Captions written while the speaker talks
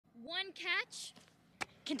one catch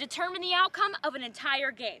can determine the outcome of an entire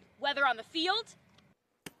game, whether on the field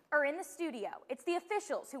or in the studio. It's the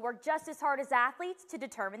officials who work just as hard as athletes to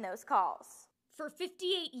determine those calls. For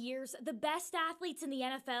 58 years, the best athletes in the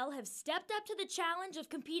NFL have stepped up to the challenge of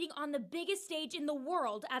competing on the biggest stage in the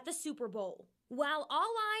world at the Super Bowl. While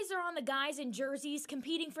all eyes are on the guys in jerseys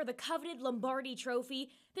competing for the coveted Lombardi Trophy,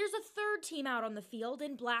 there's a third team out on the field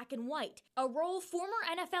in black and white, a role former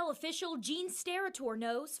NFL official Gene Steratore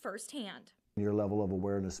knows firsthand. Your level of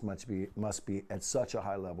awareness must be at such a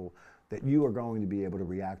high level that you are going to be able to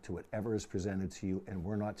react to whatever is presented to you, and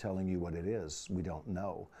we're not telling you what it is. We don't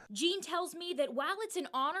know. Gene tells me that while it's an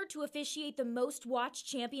honor to officiate the most watched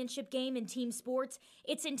championship game in team sports,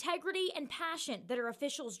 it's integrity and passion that are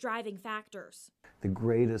officials' driving factors. The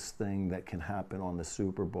greatest thing that can happen on the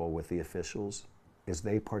Super Bowl with the officials is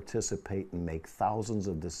they participate and make thousands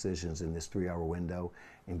of decisions in this 3-hour window,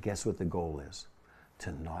 and guess what the goal is?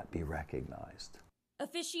 To not be recognized.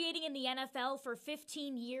 Officiating in the NFL for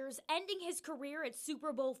 15 years, ending his career at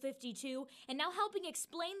Super Bowl 52, and now helping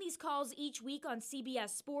explain these calls each week on CBS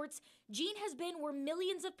Sports, Gene has been where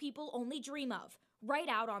millions of people only dream of, right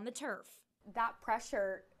out on the turf. That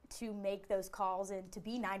pressure to make those calls and to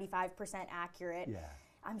be 95% accurate,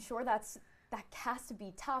 I'm sure that has to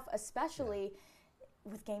be tough, especially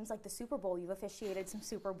with games like the Super Bowl. You've officiated some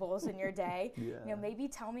Super Bowls in your day. You know, maybe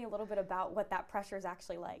tell me a little bit about what that pressure is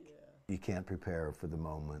actually like. You can't prepare for the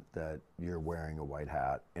moment that you're wearing a white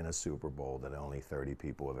hat in a Super Bowl that only 30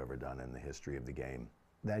 people have ever done in the history of the game.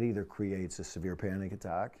 That either creates a severe panic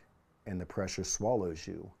attack and the pressure swallows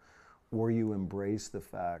you, or you embrace the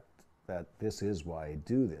fact that this is why I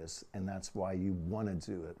do this, and that's why you want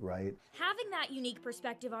to do it, right? Having that unique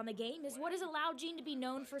perspective on the game is what has allowed Gene to be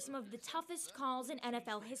known for some of the toughest calls in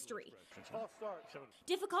NFL history.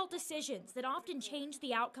 Difficult decisions that often change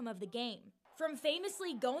the outcome of the game. From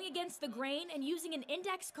famously going against the grain and using an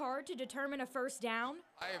index card to determine a first down.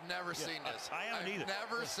 I have never seen this. I haven't either.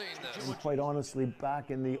 Never seen this. And quite honestly,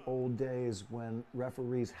 back in the old days when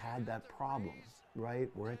referees had that problem, right,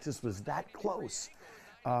 where it just was that close,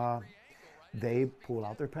 they pulled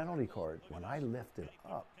out their penalty card. When I lifted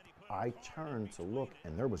up, I turned to look,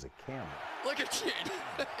 and there was a camera. Look at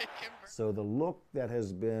Gene. So the look that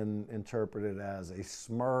has been interpreted as a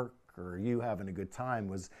smirk or you having a good time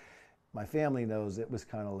was, my family knows it was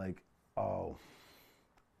kind of like, oh,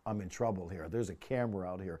 I'm in trouble here. There's a camera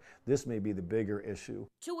out here. This may be the bigger issue.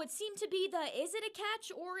 To what seemed to be the is it a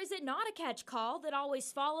catch or is it not a catch call that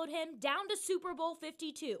always followed him down to Super Bowl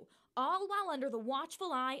 52, all while under the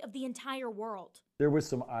watchful eye of the entire world. There was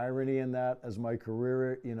some irony in that as my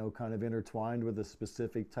career, kind of intertwined with a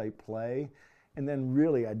specific type play. And then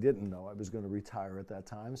really I didn't know I was going to retire at that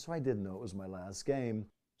time, so I didn't know it was my last game.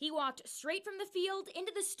 He walked straight from the field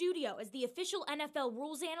into the studio as the official NFL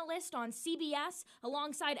rules analyst on CBS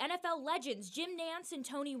alongside NFL legends Jim Nantz and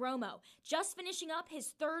Tony Romo, just finishing up his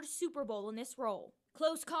third Super Bowl in this role.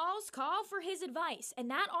 Close calls call for his advice, and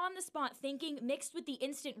that on-the-spot thinking mixed with the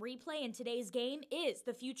instant replay in today's game is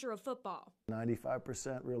the future of football.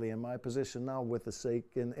 95% really in my position now, with the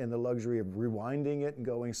sake and the luxury of rewinding it and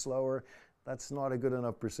going slower. That's not a good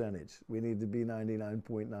enough percentage. We need to be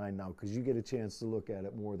 99.9 now, because you get a chance to look at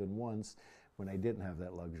it more than once when I didn't have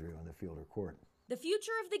that luxury on the field or court. The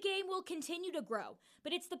future of the game will continue to grow,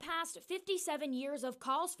 but it's the past 57 years of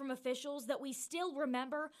calls from officials that we still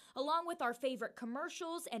remember, along with our favorite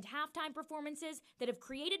commercials and halftime performances that have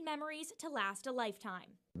created memories to last a lifetime.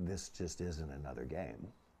 This just isn't another game,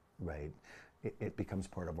 right? It becomes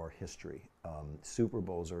part of our history. Super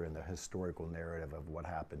Bowls are in the historical narrative of what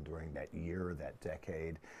happened during that year, that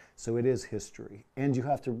decade. So it is history, and you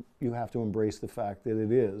have to embrace the fact that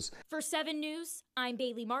it is. For 7 News, I'm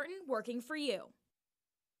Baylee Martin, working for you.